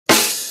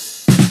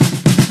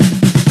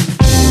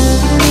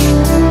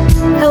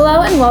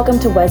welcome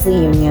to Wesley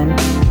Union,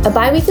 a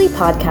bi-weekly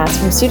podcast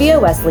from Studio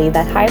Wesley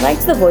that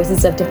highlights the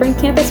voices of different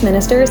campus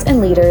ministers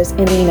and leaders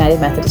in the United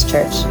Methodist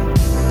Church.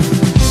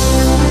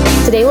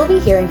 Today we'll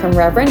be hearing from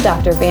Reverend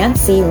Dr.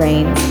 Vance C.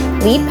 Rains,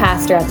 lead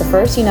pastor at the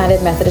First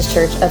United Methodist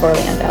Church of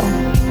Orlando.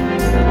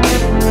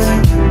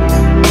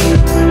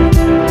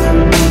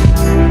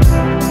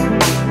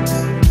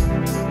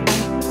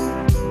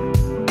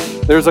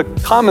 There's a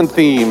common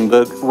theme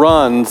that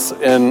runs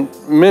in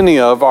many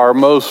of our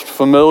most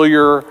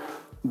familiar,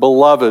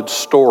 beloved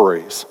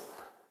stories.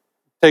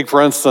 Take,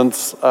 for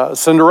instance,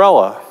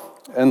 Cinderella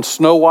and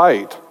Snow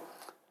White,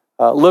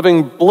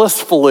 living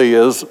blissfully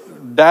as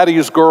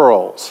daddy's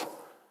girls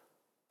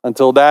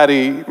until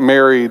daddy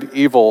married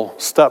evil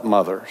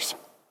stepmothers.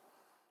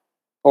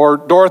 Or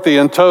Dorothy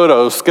and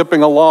Toto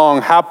skipping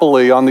along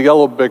happily on the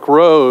Yellow Brick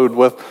Road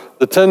with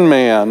the Tin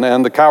Man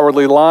and the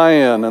Cowardly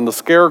Lion and the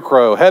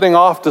Scarecrow, heading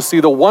off to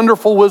see the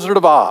wonderful Wizard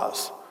of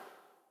Oz,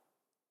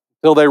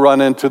 till they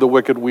run into the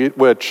Wicked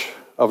Witch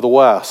of the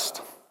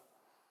West.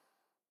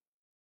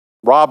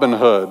 Robin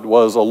Hood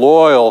was a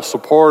loyal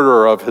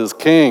supporter of his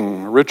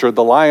king, Richard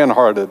the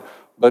Lionhearted,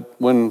 but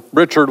when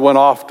Richard went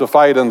off to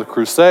fight in the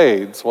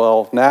Crusades,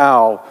 well,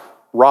 now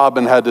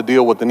Robin had to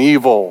deal with an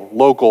evil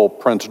local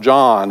Prince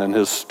John and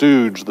his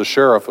stooge, the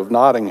Sheriff of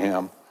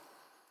Nottingham.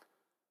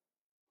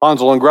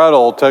 Hansel and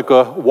Gretel took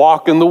a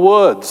walk in the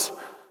woods,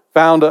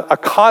 found a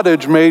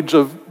cottage made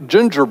of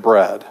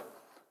gingerbread,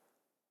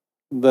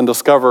 then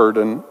discovered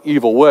an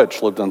evil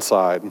witch lived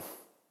inside.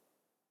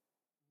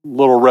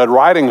 Little Red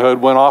Riding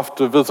Hood went off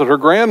to visit her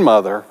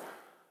grandmother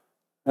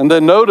and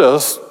then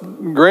noticed,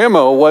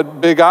 Grandma, what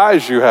big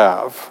eyes you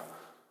have,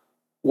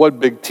 what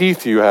big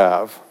teeth you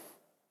have.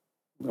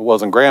 It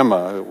wasn't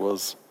Grandma, it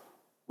was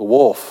the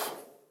wolf.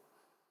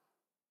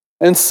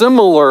 And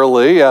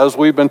similarly, as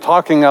we've been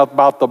talking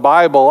about the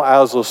Bible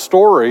as a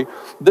story,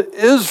 the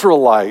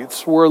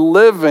Israelites were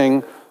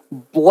living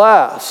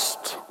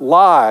blessed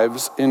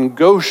lives in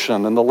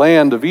Goshen, in the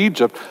land of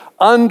Egypt,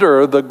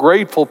 under the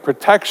grateful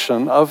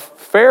protection of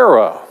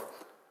Pharaoh.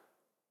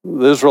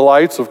 The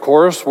Israelites, of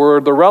course,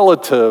 were the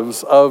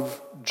relatives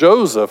of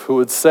Joseph, who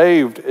had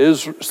saved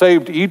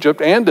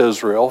Egypt and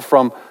Israel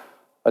from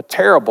a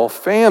terrible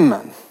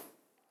famine.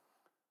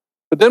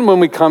 But then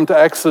when we come to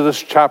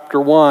Exodus chapter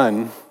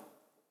 1,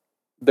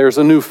 there's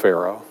a new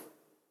Pharaoh,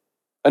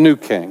 a new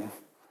king.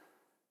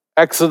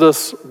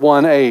 Exodus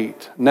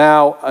 1:8,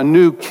 now a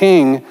new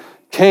king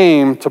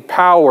came to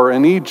power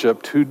in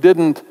Egypt who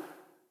didn't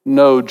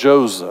know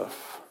Joseph.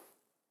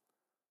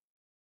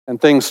 And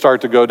things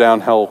start to go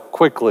downhill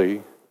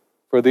quickly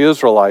for the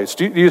Israelites.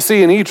 You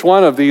see in each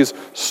one of these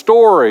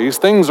stories,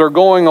 things are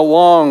going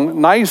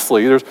along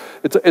nicely.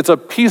 It's a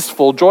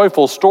peaceful,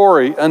 joyful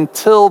story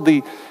until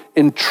the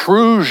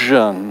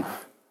intrusion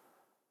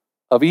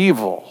of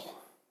evil,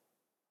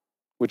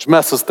 which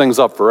messes things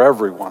up for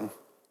everyone.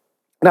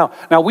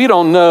 Now we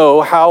don't know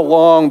how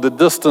long the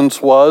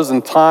distance was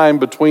in time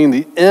between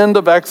the end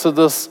of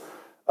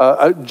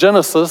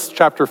Genesis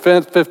chapter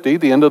 50,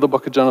 the end of the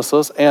book of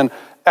Genesis, and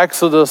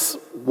Exodus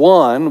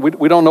 1.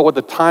 We don't know what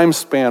the time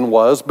span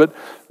was, but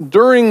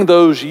during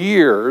those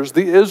years,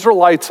 the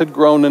Israelites had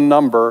grown in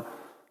number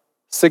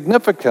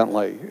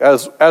significantly.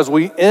 As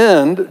we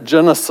end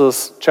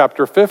Genesis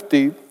chapter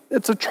 50,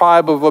 it's a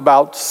tribe of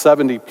about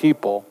 70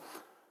 people.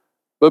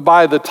 But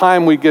by the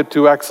time we get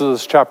to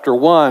Exodus chapter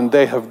 1,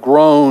 they have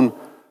grown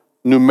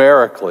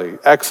numerically.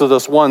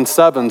 Exodus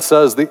 1:7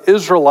 says the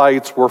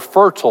Israelites were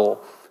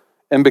fertile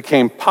and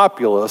became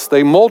populous.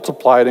 They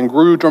multiplied and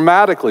grew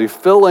dramatically,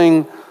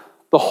 filling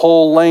the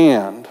whole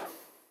land.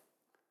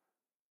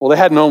 Well, they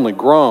hadn't only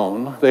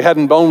grown, they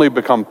hadn't only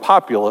become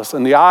populous.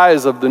 In the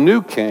eyes of the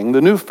new king,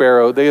 the new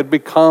Pharaoh, they had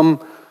become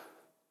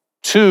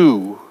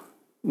too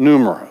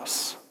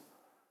numerous.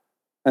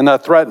 And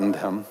that threatened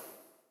him.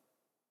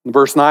 In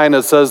verse 9,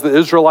 it says, the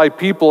Israelite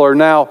people are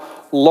now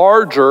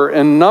larger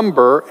in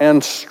number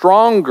and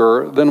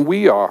stronger than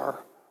we are.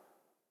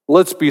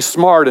 Let's be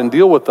smart and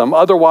deal with them.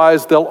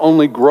 Otherwise, they'll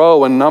only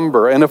grow in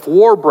number. And if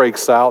war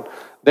breaks out,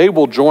 they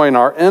will join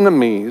our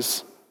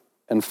enemies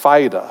and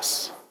fight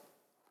us.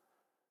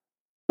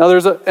 Now,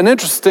 there's an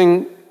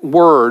interesting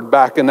word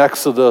back in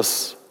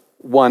Exodus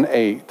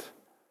 1:8.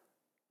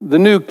 The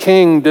new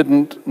king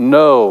didn't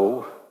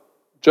know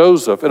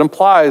Joseph. It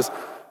implies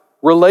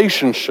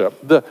relationship.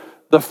 The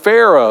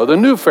Pharaoh, the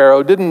new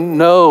Pharaoh, didn't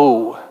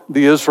know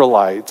the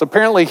Israelites.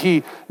 Apparently,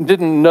 he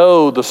didn't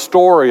know the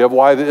story of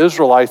why the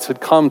Israelites had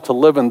come to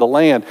live in the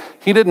land.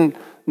 He didn't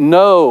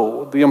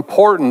know the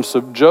importance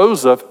of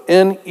Joseph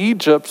in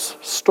Egypt's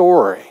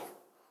story.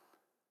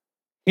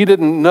 He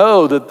didn't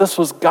know that this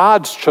was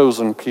God's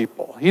chosen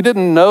people. He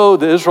didn't know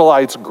the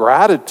Israelites'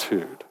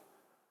 gratitude.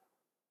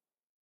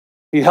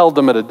 He held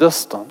them at a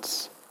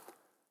distance.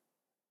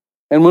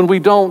 And when we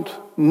don't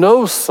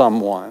know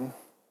someone,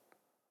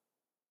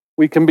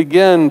 we can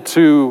begin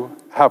to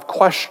have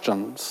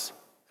questions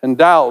and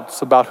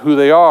doubts about who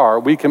they are.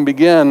 We can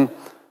begin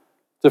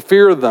to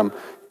fear them.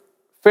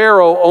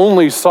 Pharaoh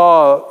only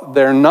saw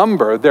their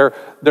number.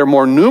 They're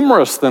more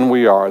numerous than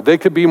we are. They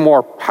could be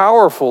more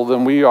powerful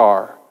than we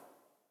are.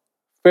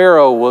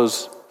 Pharaoh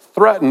was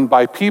threatened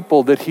by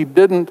people that he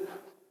didn't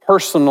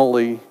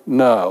personally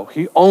know.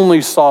 He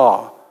only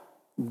saw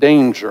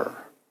danger.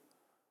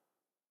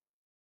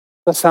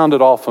 That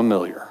sounded all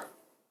familiar.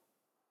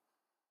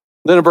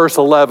 Then in verse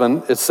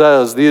 11, it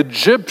says, the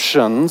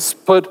Egyptians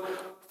put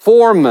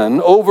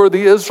foremen over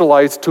the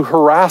Israelites to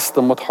harass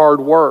them with hard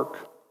work.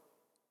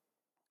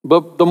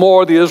 But the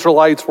more the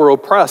Israelites were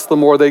oppressed, the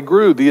more they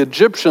grew. The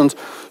Egyptians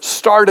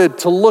started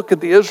to look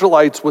at the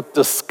Israelites with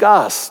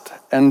disgust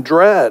and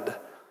dread.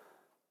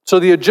 So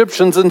the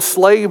Egyptians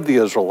enslaved the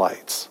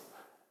Israelites.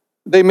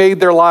 They made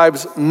their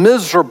lives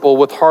miserable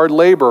with hard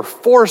labor,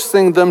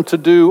 forcing them to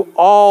do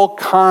all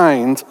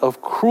kinds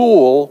of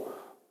cruel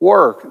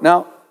work.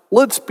 Now,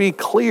 let's be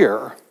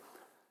clear.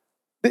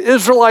 The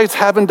Israelites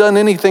haven't done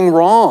anything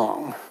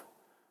wrong.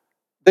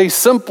 They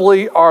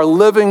simply are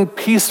living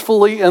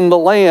peacefully in the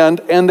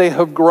land, and they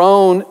have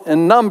grown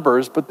in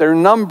numbers, but their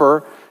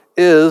number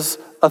is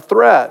a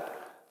threat.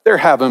 There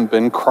haven't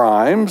been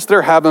crimes.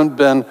 There haven't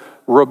been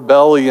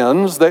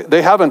rebellions.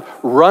 They haven't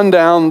run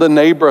down the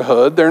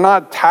neighborhood. They're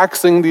not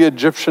taxing the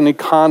Egyptian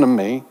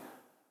economy.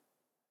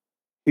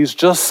 He's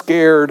just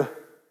scared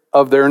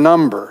of their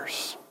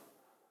numbers.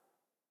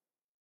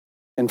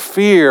 And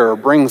fear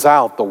brings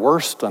out the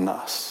worst in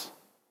us.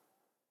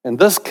 In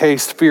this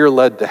case, fear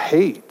led to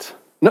hate.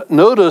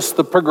 Notice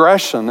the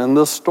progression in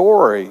this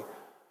story.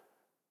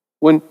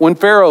 When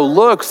Pharaoh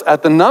looks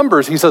at the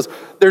numbers, he says,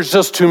 there's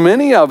just too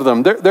many of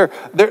them.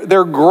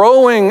 They're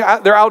growing,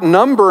 they're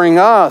outnumbering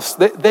us.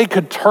 They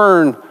could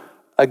turn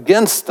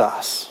against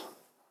us.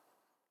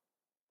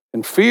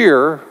 And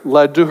fear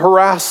led to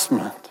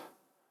harassment.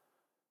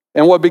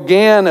 And what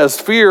began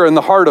as fear in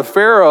the heart of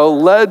Pharaoh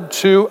led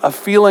to a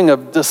feeling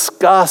of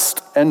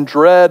disgust and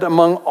dread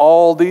among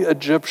all the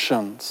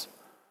Egyptians.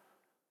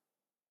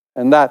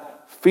 And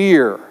that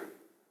fear,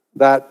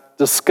 that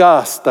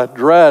disgust, that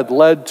dread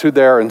led to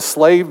their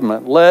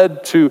enslavement,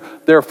 led to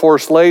their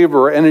forced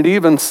labor, and it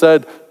even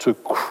said to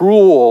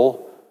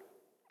cruel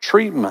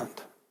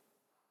treatment.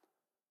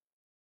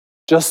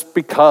 Just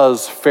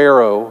because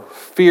Pharaoh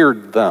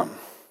feared them.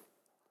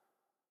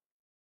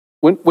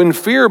 When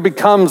fear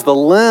becomes the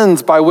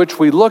lens by which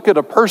we look at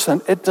a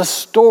person, it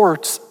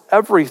distorts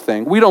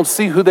everything. We don't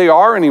see who they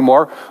are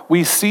anymore.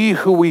 We see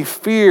who we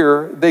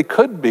fear they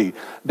could be.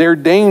 Their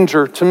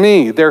danger to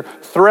me, their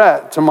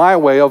threat to my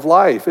way of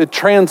life. It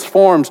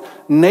transforms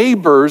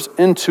neighbors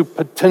into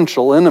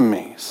potential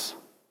enemies.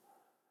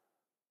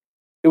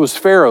 It was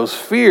Pharaoh's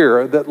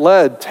fear that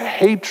led to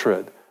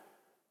hatred.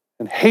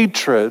 And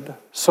hatred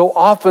so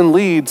often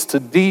leads to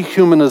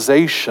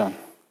dehumanization.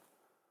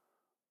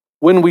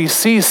 When we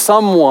see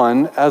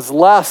someone as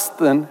less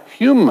than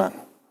human,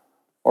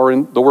 or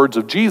in the words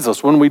of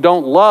Jesus, when we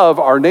don't love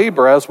our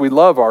neighbor as we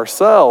love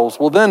ourselves,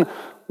 well, then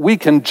we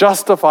can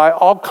justify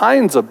all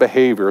kinds of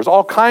behaviors,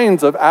 all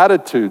kinds of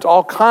attitudes,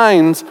 all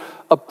kinds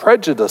of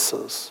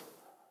prejudices.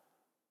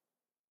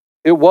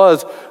 It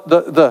was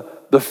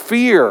the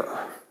fear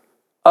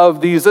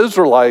of these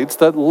Israelites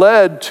that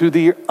led to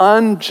the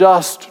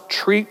unjust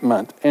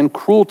treatment and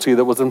cruelty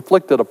that was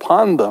inflicted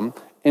upon them,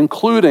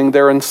 including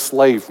their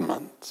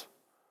enslavement.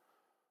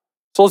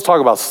 So let's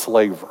talk about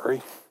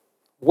slavery.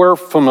 We're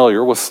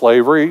familiar with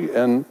slavery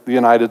in the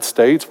United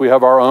States. We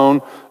have our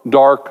own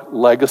dark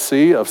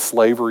legacy of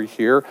slavery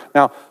here.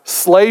 Now,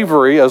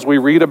 slavery, as we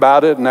read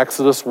about it in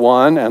Exodus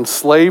 1, and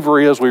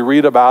slavery, as we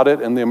read about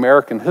it in the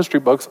American history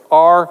books,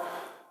 are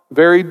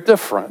very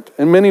different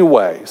in many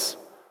ways.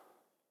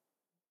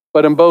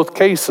 But in both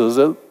cases,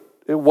 it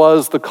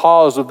was the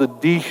cause of the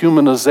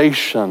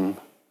dehumanization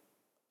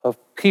of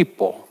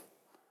people.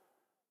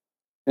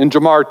 In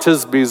Jemar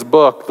Tisby's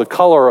book, The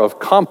Color of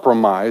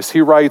Compromise,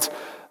 he writes,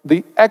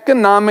 the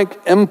economic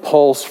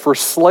impulse for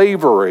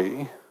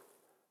slavery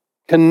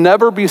can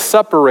never be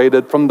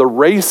separated from the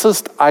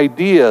racist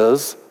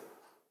ideas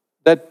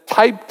that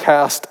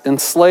typecast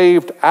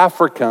enslaved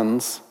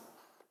Africans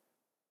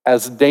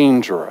as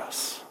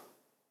dangerous.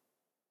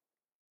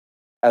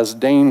 As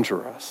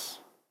dangerous.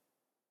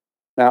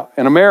 Now,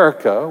 in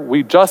America,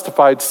 we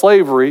justified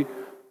slavery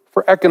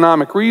for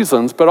economic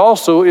reasons, but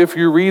also if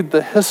you read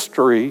the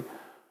history,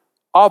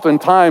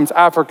 oftentimes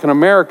African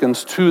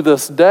Americans to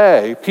this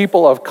day,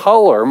 people of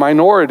color,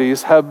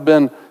 minorities, have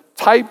been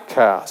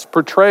typecast,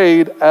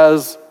 portrayed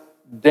as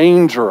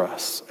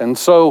dangerous. And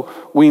so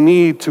we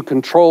need to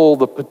control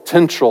the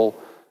potential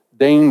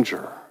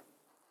danger.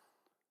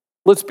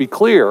 Let's be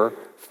clear,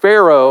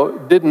 Pharaoh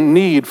didn't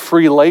need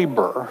free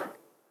labor.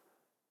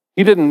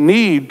 He didn't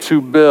need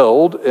to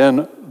build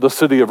in the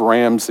city of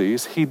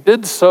Ramses. He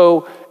did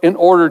so in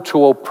order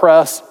to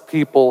oppress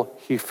people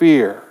he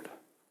feared.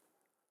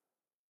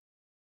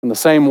 In the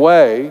same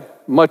way,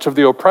 much of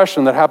the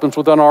oppression that happens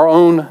within our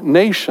own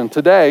nation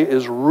today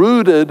is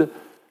rooted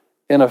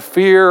in a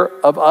fear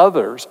of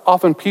others,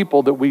 often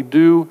people that we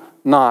do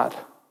not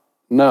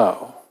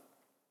know.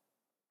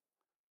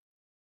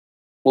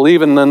 Well,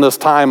 even in this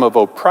time of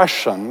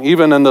oppression,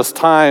 even in this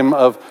time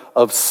of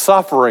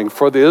suffering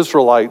for the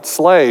Israelite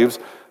slaves,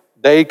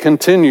 they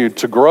continued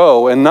to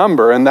grow in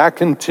number, and that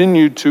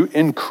continued to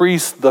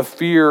increase the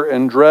fear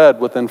and dread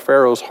within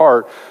Pharaoh's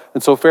heart.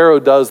 And so Pharaoh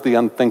does the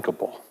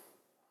unthinkable.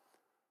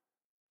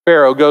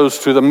 Pharaoh goes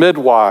to the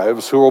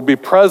midwives who will be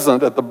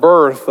present at the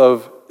birth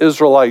of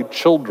Israelite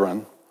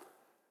children,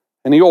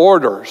 and he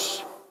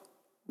orders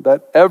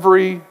that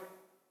every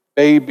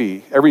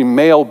baby, every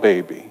male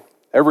baby,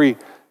 every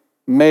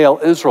male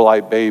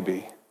Israelite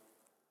baby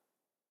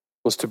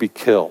was to be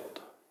killed.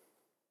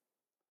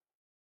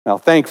 Now,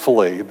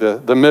 thankfully,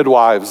 the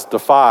midwives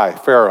defy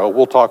Pharaoh.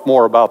 We'll talk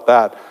more about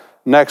that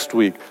next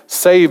week,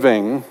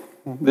 saving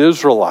the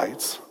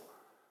Israelites.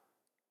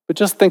 But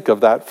just think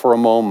of that for a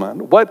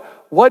moment.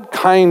 What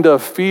kind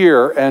of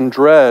fear and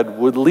dread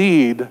would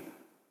lead to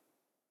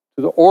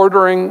the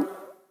ordering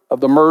of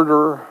the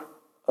murder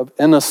of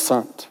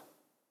innocent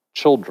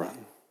children?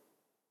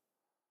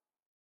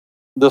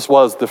 This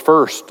was the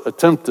first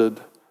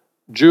attempted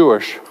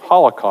Jewish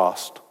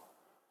Holocaust.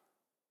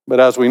 But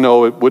as we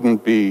know, it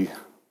wouldn't be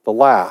the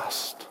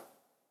last.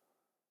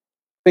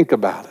 Think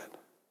about it.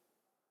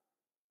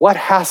 What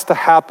has to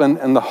happen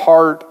in the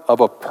heart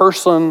of a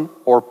person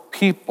or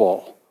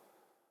people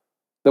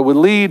that would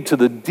lead to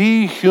the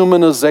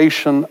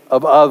dehumanization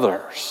of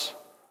others,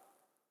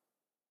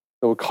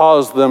 that would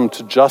cause them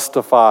to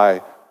justify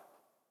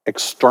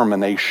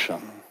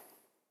extermination?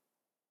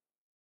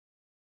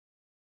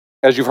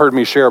 As you've heard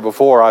me share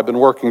before, I've been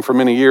working for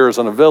many years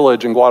in a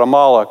village in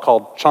Guatemala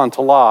called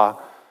Chantala.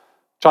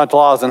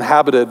 Chantala is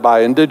inhabited by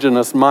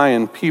indigenous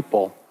Mayan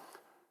people.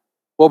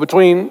 Well,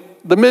 between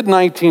the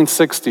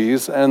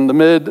mid-1960s and the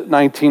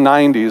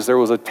mid-1990s, there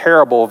was a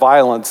terrible,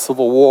 violent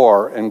civil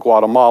war in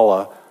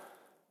Guatemala,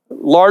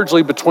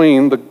 largely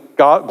between the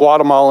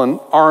Guatemalan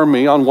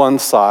army on one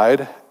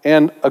side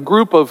and a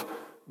group of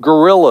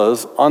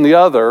guerrillas on the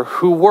other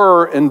who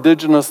were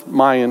indigenous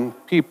Mayan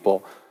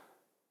people.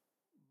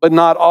 But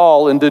not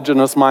all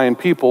indigenous Mayan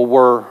people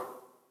were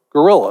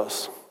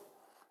guerrillas.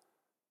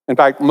 In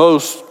fact,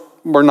 most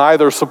were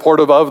neither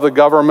supportive of the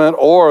government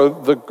or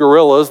the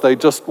guerrillas. They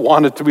just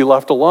wanted to be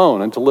left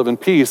alone and to live in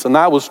peace. And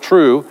that was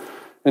true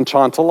in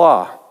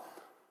Chantala.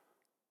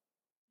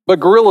 But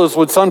guerrillas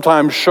would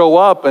sometimes show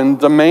up and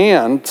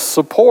demand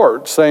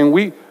support, saying,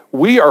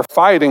 we are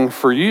fighting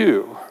for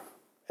you,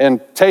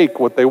 and take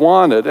what they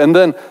wanted. And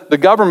then the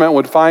government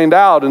would find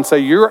out and say,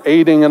 you're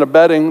aiding and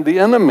abetting the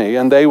enemy,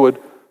 and they would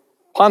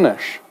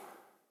punish.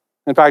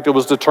 In fact, it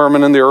was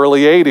determined in the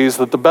early 80s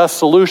that the best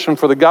solution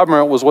for the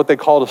government was what they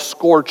called a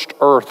scorched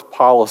earth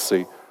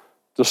policy.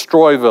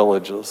 Destroy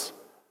villages,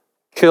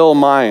 kill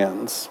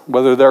Mayans,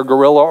 whether they're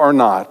guerrilla or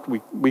not.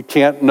 We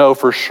can't know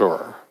for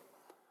sure.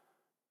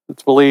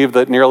 It's believed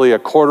that nearly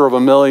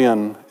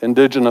 250,000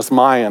 indigenous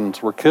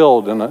Mayans were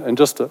killed in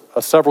just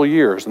several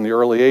years in the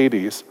early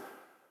 80s.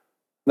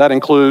 That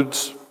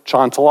includes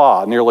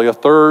Chantala. Nearly a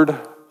third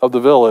of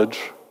the village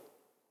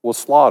was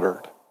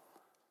slaughtered.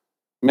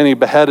 Many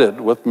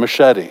beheaded with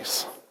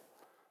machetes.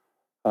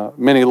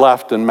 Many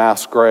left in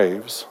mass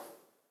graves.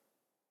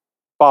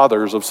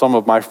 Fathers of some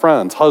of my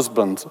friends,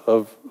 husbands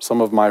of some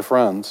of my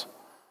friends.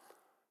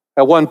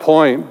 At one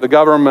point, the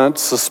government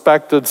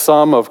suspected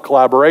some of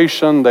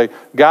collaboration. They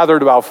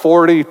gathered about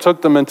 40,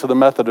 took them into the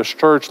Methodist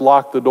church,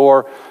 locked the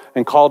door,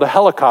 and called a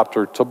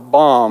helicopter to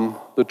bomb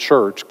the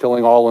church,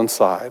 killing all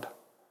inside.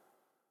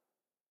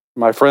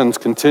 My friends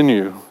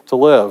continue to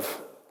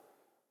live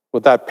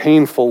with that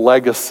painful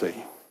legacy.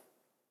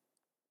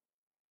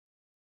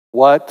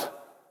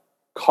 What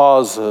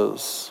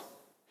causes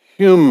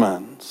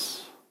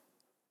humans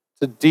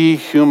to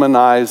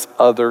dehumanize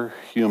other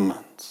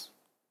humans?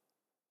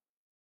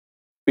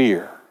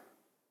 Fear.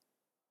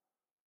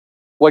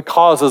 What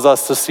causes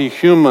us to see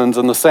humans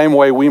in the same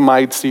way we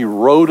might see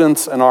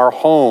rodents in our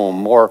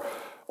home or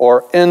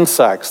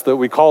insects that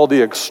we call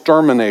the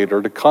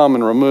exterminator to come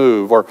and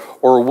remove,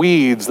 or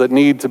weeds that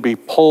need to be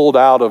pulled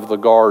out of the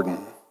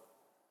garden?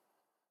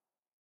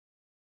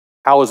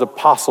 How is it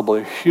possible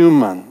that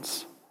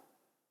humans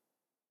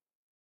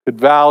could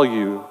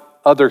value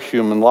other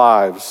human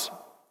lives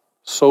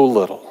so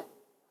little?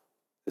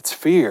 It's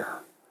fear.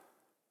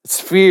 It's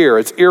fear.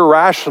 It's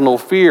irrational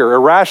fear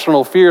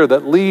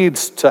that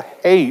leads to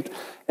hate,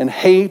 and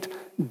hate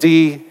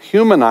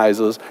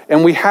dehumanizes.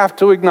 And we have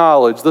to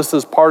acknowledge this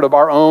is part of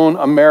our own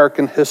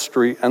American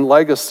history and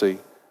legacy.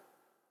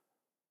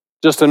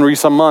 Just in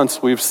recent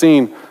months, we've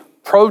seen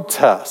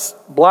protests,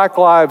 Black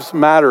Lives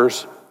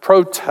Matters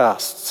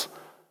protests,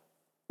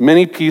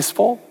 many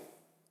peaceful,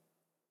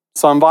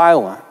 some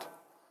violent,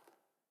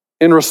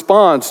 in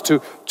response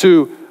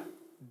to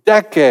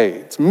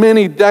decades,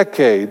 many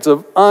decades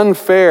of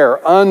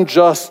unfair,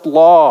 unjust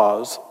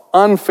laws,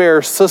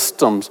 unfair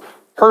systems,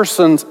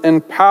 persons in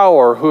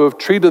power who have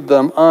treated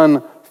them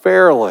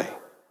unfairly.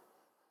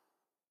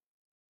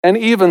 And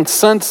even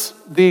since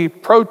the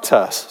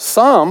protests,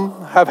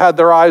 some have had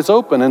their eyes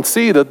open and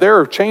see that there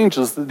are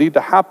changes that need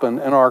to happen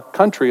in our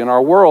country, in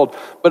our world,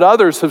 but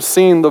others have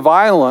seen the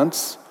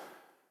violence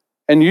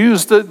and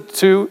used it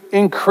to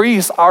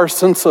increase our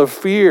sense of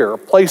fear,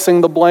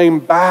 placing the blame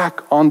back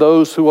on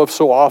those who have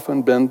so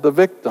often been the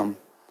victim.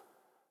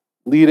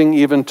 leading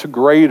even to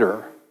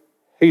greater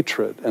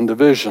hatred and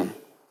division.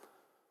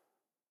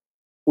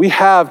 We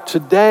have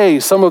today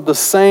some of the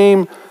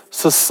same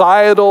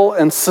societal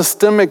and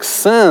systemic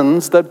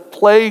sins that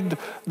plagued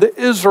the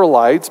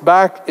Israelites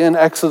back in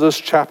Exodus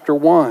chapter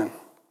 1.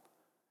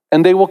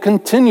 And they will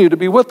continue to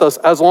be with us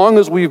as long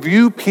as we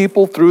view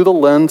people through the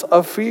lens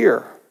of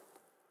fear.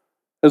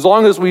 As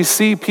long as we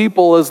see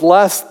people as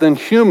less than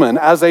human,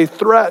 as a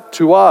threat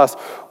to us,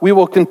 we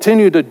will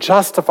continue to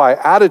justify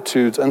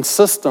attitudes and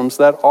systems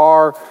that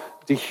are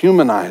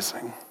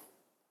dehumanizing.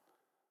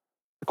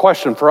 The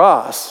question for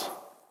us,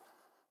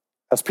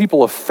 as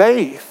people of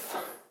faith,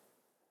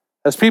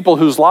 as people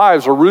whose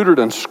lives are rooted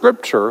in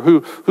Scripture,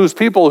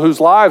 whose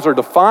lives are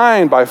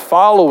defined by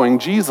following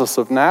Jesus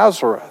of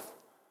Nazareth,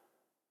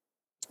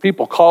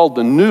 people called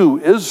the new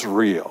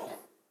Israel.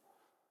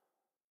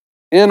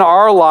 In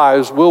our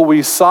lives, will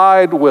we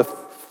side with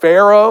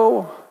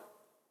Pharaoh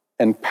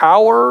and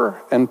power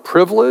and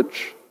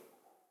privilege?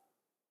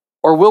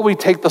 Or will we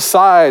take the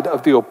side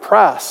of the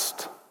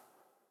oppressed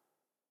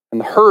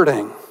and the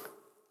hurting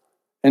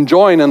and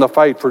join in the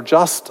fight for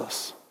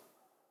justice?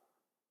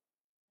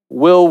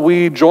 Will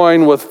we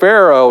join with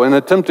Pharaoh in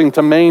attempting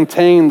to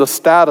maintain the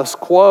status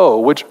quo,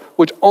 which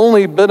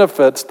only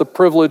benefits the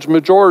privileged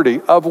majority,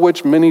 of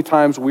which many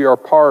times we are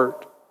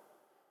part?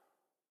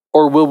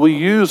 Or will we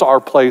use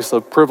our place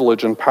of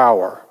privilege and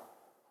power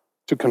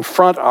to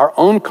confront our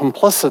own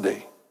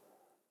complicity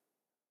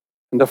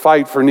and to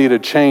fight for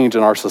needed change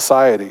in our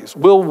societies?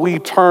 Will we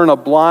turn a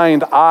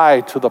blind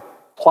eye to the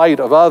plight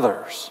of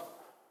others?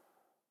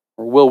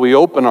 Or will we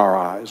open our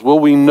eyes? Will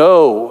we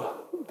know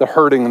the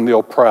hurting and the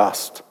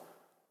oppressed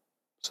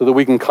so that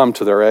we can come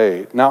to their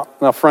aid? Now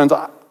friends,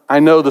 I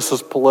know this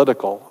is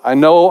political. I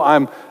know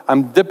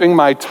I'm dipping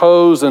my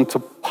toes into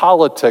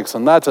politics,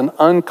 and that's an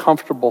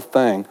uncomfortable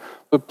thing.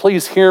 But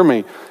please hear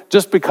me.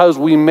 Just because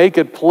we make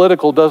it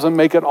political doesn't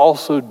make it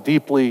also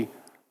deeply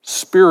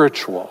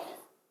spiritual.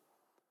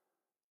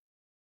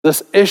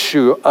 This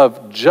issue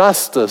of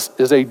justice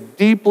is a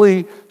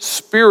deeply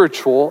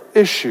spiritual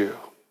issue.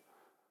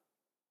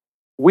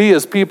 We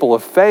as people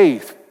of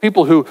faith,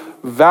 people who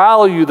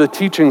value the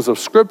teachings of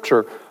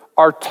Scripture,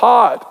 are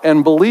taught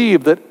and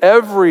believe that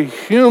every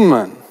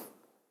human,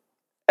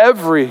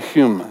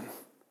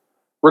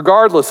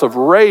 regardless of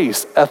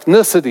race,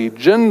 ethnicity,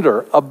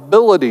 gender,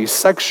 ability,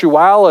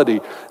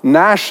 sexuality,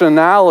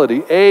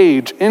 nationality,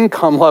 age,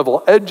 income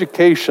level,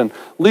 education,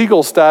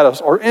 legal status,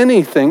 or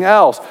anything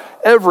else,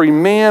 every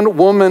man,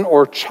 woman,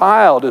 or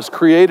child is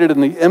created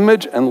in the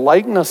image and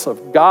likeness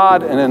of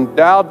God and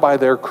endowed by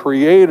their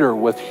Creator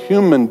with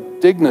human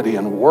dignity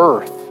and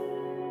worth.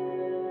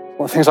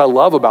 One of the things I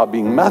love about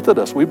being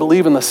Methodist, we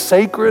believe in the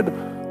sacred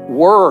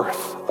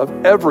worth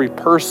of every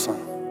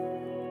person.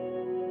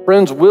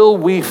 Friends, will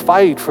we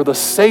fight for the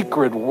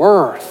sacred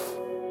worth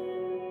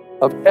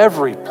of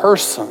every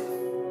person?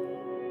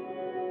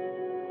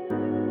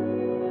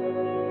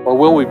 Or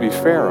will we be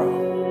Pharaoh?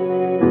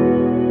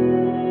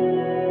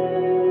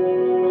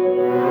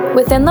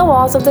 Within the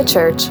walls of the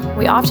church,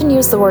 we often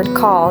use the word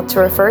call to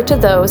refer to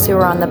those who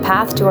are on the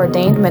path to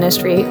ordained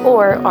ministry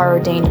or are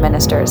ordained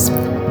ministers.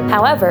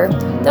 However,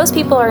 those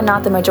people are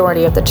not the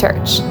majority of the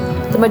church.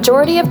 The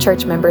majority of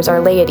church members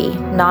are laity,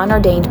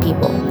 non-ordained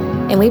people,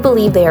 and we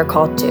believe they are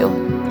called to.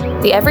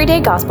 The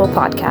Everyday Gospel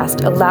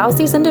podcast allows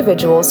these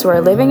individuals who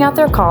are living out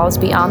their calls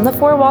beyond the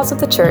four walls of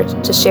the church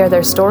to share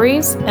their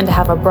stories and to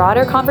have a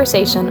broader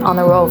conversation on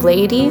the role of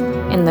laity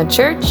in the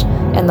church,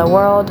 in the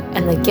world,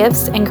 and the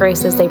gifts and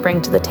graces they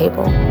bring to the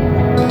table.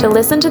 To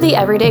listen to the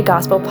Everyday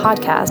Gospel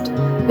podcast,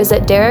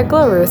 visit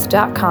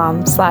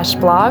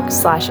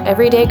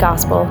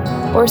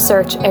DerekLaRuth.com/blog/everydaygospel or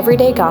search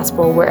Everyday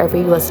Gospel wherever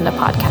you listen to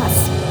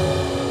podcasts.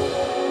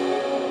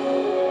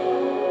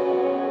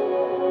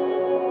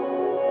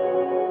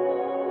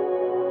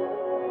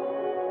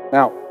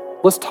 Now,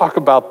 let's talk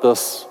about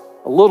this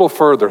a little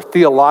further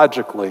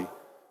theologically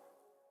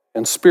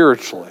and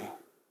spiritually.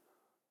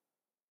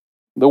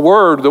 The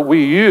word that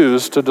we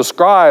use to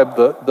describe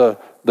the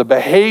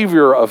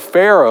behavior of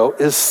Pharaoh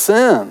is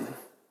sin.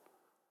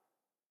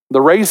 The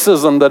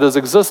racism that has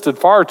existed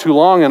far too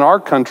long in our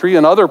country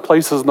and other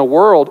places in the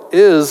world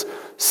is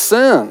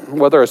sin.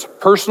 Whether it's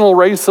personal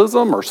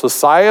racism or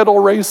societal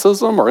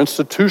racism or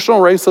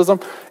institutional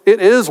racism, it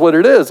is what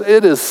it is.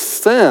 It is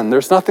sin.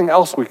 There's nothing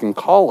else we can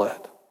call it.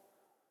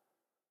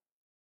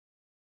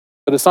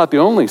 But it's not the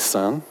only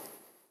sin.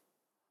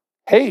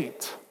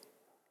 Hate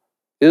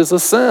is a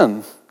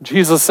sin.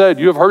 Jesus said,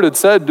 "You have heard it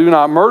said, do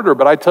not murder,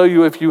 but I tell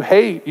you, if you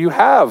hate, you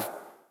have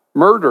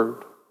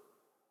murdered."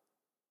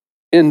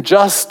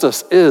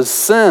 Injustice is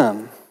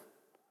sin.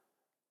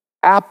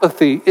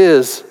 Apathy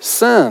is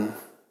sin.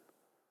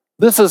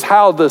 This is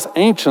how this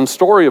ancient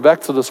story of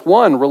Exodus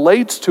 1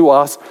 relates to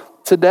us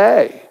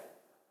today.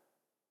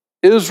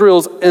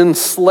 Israel's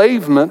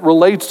enslavement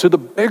relates to the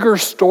bigger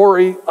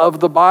story of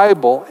the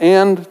Bible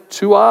and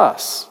to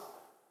us,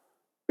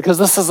 because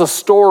this is a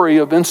story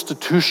of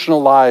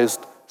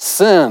institutionalized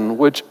sin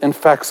which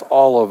infects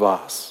all of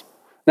us.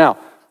 Now,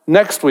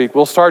 next week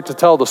we'll start to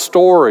tell the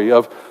story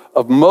of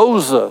of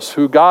Moses,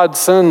 who God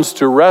sends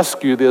to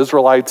rescue the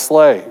Israelite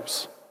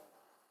slaves.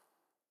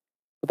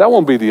 But that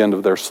won't be the end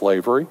of their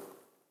slavery.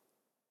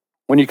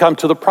 When you come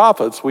to the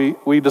prophets,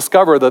 we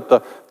discover that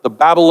the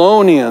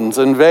Babylonians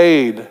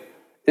invade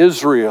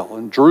Israel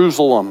and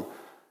Jerusalem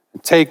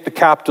and take the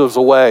captives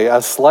away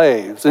as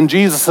slaves. In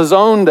Jesus'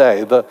 own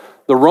day, the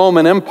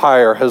Roman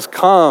Empire has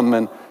come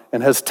and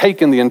has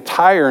taken the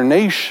entire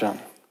nation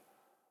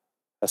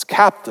as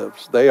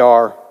captives. They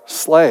are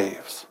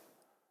slaves.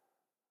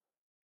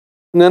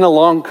 And then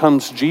along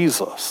comes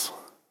Jesus,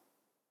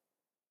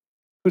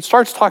 who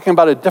starts talking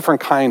about a different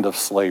kind of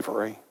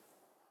slavery.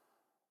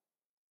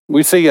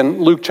 We see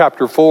in Luke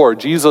chapter 4,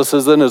 Jesus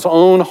is in his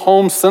own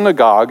home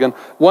synagogue, and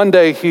one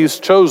day he's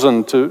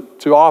chosen to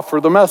offer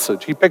the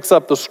message. He picks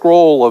up the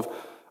scroll of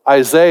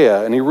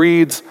Isaiah and he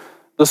reads,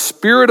 "The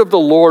Spirit of the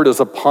Lord is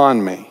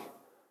upon me,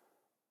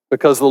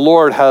 because the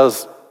Lord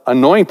has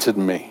anointed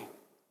me.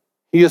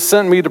 He has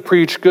sent me to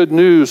preach good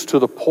news to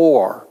the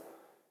poor,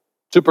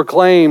 to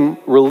proclaim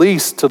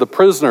release to the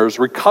prisoners,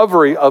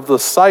 recovery of the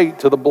sight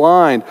to the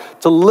blind,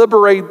 to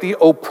liberate the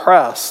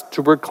oppressed,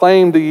 to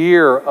proclaim the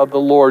year of the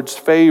Lord's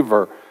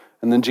favor."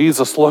 And then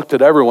Jesus looked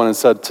at everyone and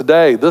said,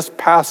 "Today, this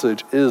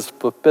passage is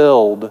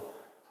fulfilled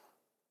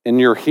in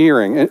your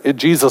hearing."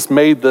 Jesus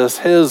made this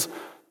his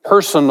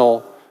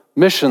personal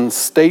mission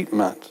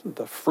statement: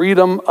 the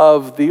freedom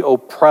of the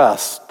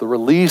oppressed, the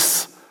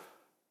release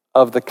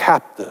of the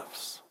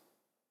captives.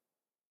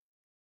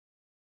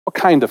 What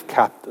kind of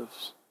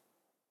captives?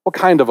 What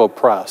kind of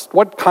oppressed?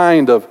 What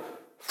kind of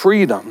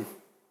freedom?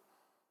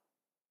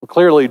 Well,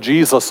 clearly,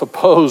 Jesus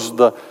opposed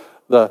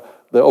the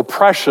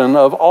oppression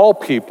of all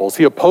peoples.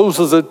 He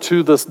opposes it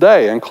to this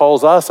day and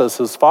calls us as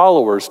his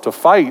followers to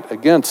fight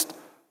against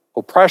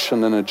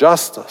oppression and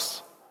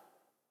injustice.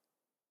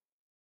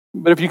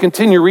 But if you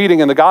continue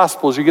reading in the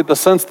Gospels, you get the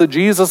sense that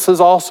Jesus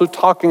is also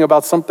talking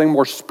about something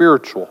more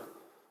spiritual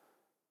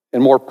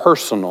and more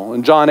personal.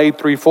 In John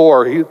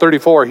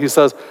 8:34, he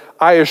says,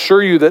 "I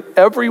assure you that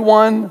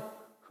everyone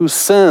who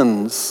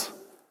sins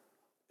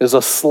is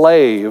a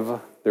slave,"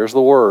 there's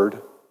the word,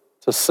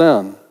 "to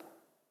sin."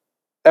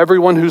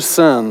 Everyone who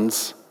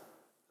sins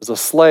is a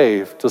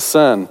slave to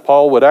sin.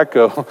 Paul would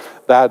echo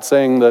that,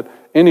 saying that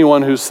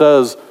anyone who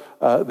says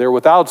they're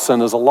without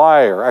sin is a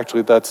liar.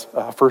 Actually, that's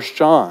 1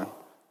 John.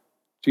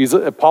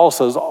 Paul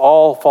says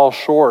all fall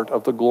short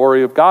of the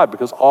glory of God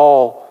because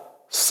all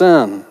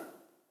sin.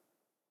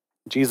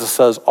 Jesus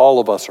says all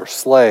of us are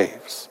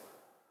slaves.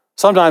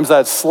 Sometimes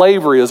that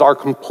slavery is our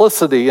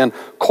complicity in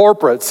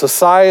corporate,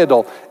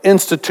 societal,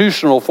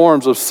 institutional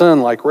forms of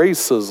sin like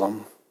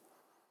racism.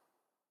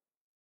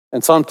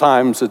 And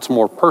sometimes it's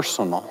more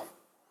personal.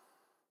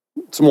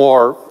 It's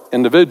more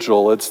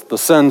individual. It's the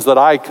sins that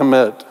I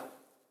commit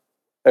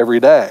every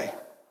day.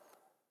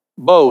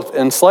 Both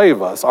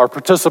enslave us. Our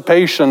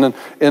participation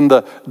in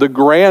the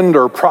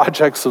grander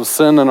projects of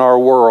sin in our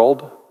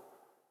world,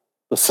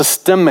 the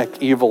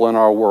systemic evil in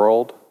our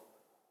world,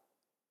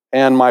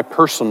 and my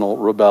personal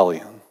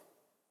rebellion.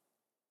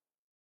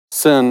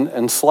 Sin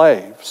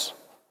enslaves.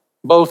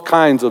 Both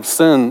kinds of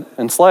sin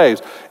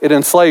enslaves. It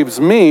enslaves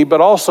me,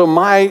 but also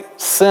my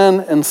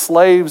sin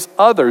enslaves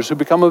others who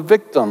become a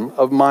victim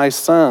of my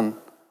sin.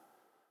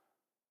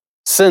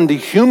 Sin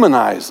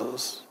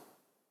dehumanizes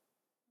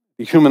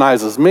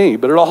me,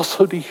 but it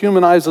also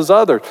dehumanizes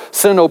others.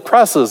 Sin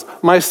oppresses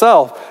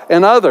myself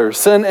and others.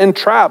 Sin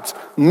entraps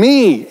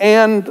me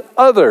and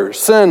others.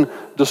 Sin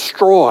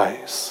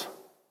destroys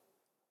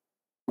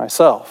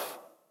myself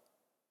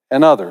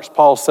and others.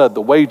 Paul said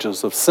the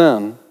wages of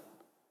sin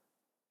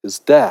is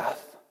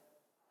death.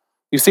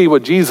 You see,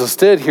 what Jesus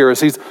did here is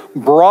he's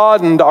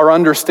broadened our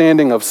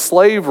understanding of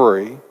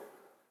slavery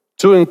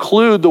to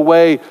include the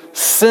way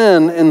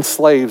sin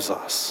enslaves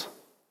us.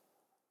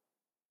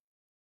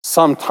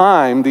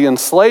 Sometime the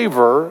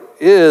enslaver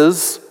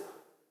is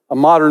a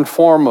modern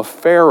form of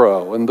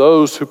Pharaoh and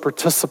those who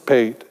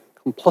participate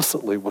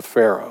complicitly with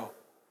Pharaoh.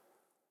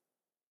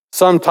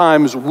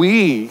 Sometimes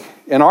we,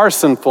 in our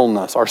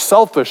sinfulness, our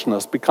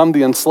selfishness, become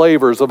the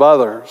enslavers of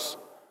others.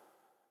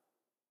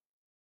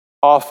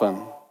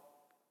 Often,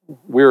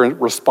 we're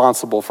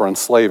responsible for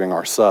enslaving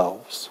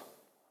ourselves.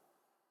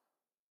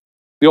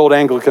 The old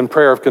Anglican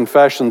prayer of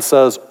confession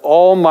says,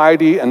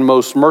 "Almighty and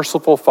most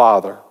merciful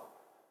Father,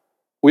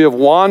 we have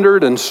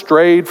wandered and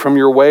strayed from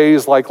your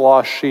ways like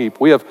lost sheep.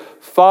 We have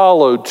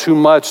followed too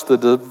much the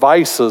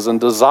devices and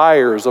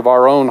desires of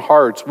our own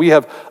hearts. We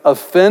have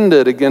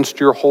offended against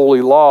your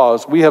holy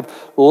laws. We have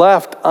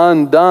left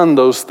undone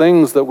those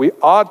things that we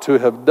ought to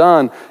have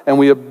done, and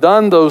we have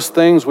done those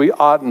things we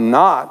ought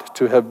not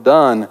to have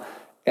done,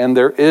 and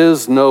there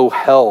is no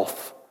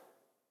health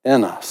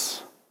in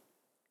us."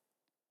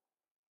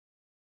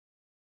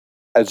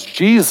 As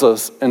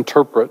Jesus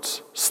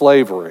interprets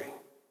slavery,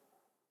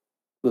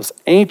 this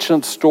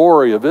ancient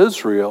story of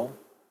Israel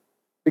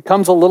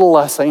becomes a little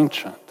less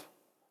ancient.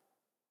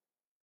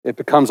 It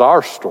becomes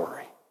our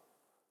story.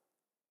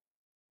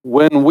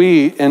 When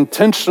we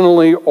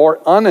intentionally or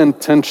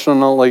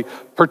unintentionally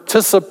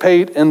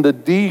participate in the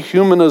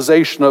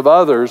dehumanization of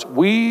others,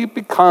 we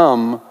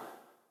become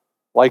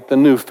like the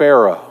new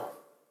Pharaoh,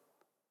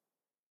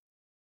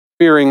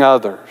 fearing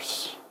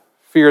others,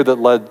 fear that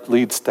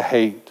leads to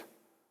hate,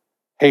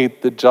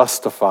 hate that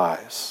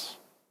justifies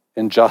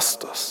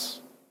injustice.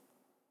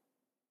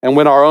 And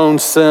when our own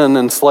sin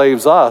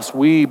enslaves us,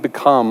 we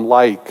become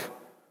like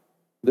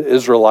the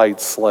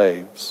Israelite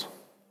slaves.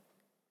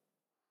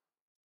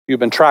 If you've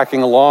been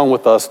tracking along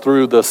with us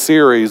through the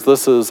series,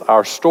 this is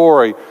our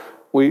story.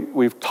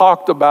 We've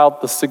talked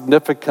about the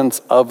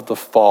significance of the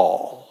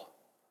fall.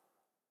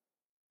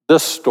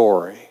 This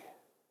story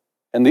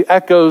and the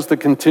echoes that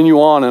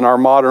continue on in our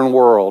modern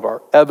world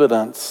are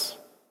evidence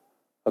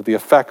of the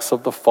effects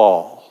of the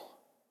fall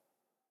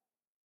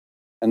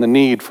and the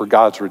need for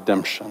God's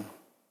redemption.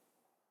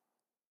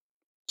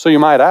 So you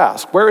might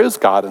ask, where is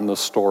God in this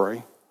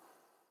story?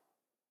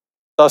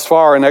 Thus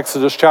far in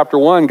Exodus chapter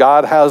 1,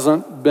 God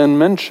hasn't been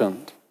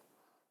mentioned.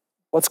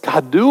 What's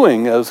God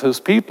doing as his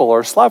people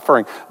are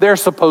suffering? They're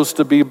supposed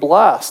to be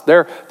blessed.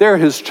 They're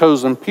his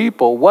chosen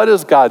people. What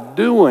is God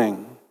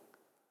doing?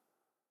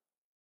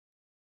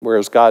 Where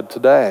is God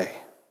today?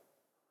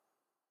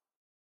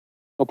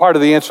 Well, part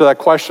of the answer to that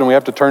question, we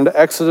have to turn to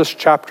Exodus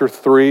chapter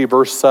 3,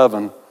 verse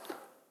 7.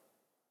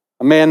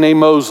 A man named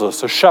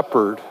Moses, a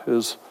shepherd,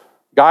 is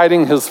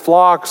guiding his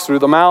flocks through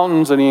the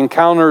mountains, and he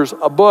encounters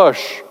a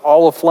bush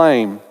all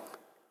aflame.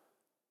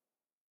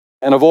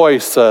 And a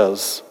voice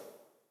says,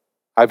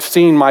 "I've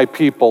seen my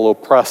people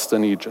oppressed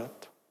in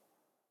Egypt.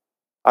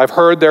 I've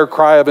heard their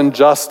cry of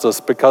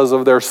injustice because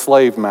of their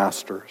slave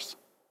masters.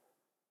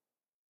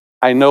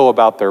 I know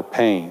about their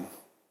pain.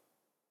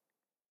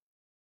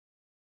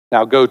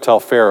 Now go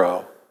tell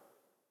Pharaoh,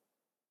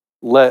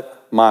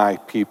 let my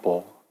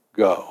people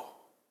go."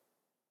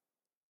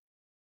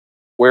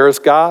 Where is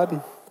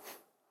God?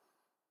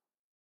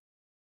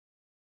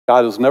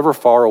 God is never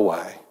far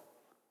away.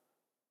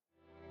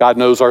 God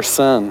knows our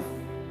sin,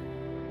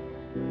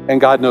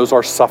 and God knows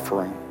our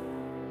suffering.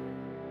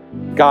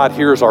 God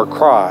hears our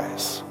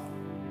cries,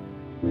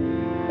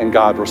 and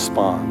God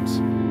responds.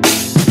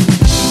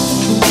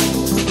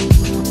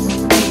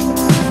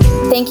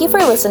 Thank you for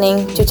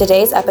listening to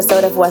today's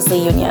episode of Wesley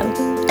Union.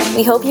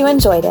 We hope you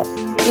enjoyed it.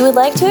 We would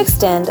like to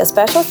extend a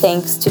special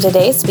thanks to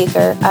today's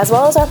speaker, as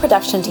well as our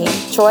production team,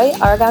 Troy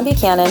Argon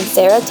Buchanan,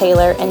 Sarah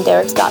Taylor, and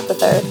Derek Scott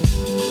III.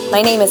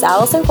 My name is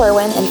Allison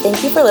Corwin, and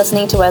thank you for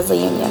listening to Wesley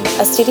Union,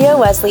 a Studio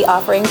Wesley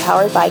offering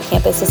powered by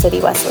Campus to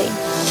City Wesley.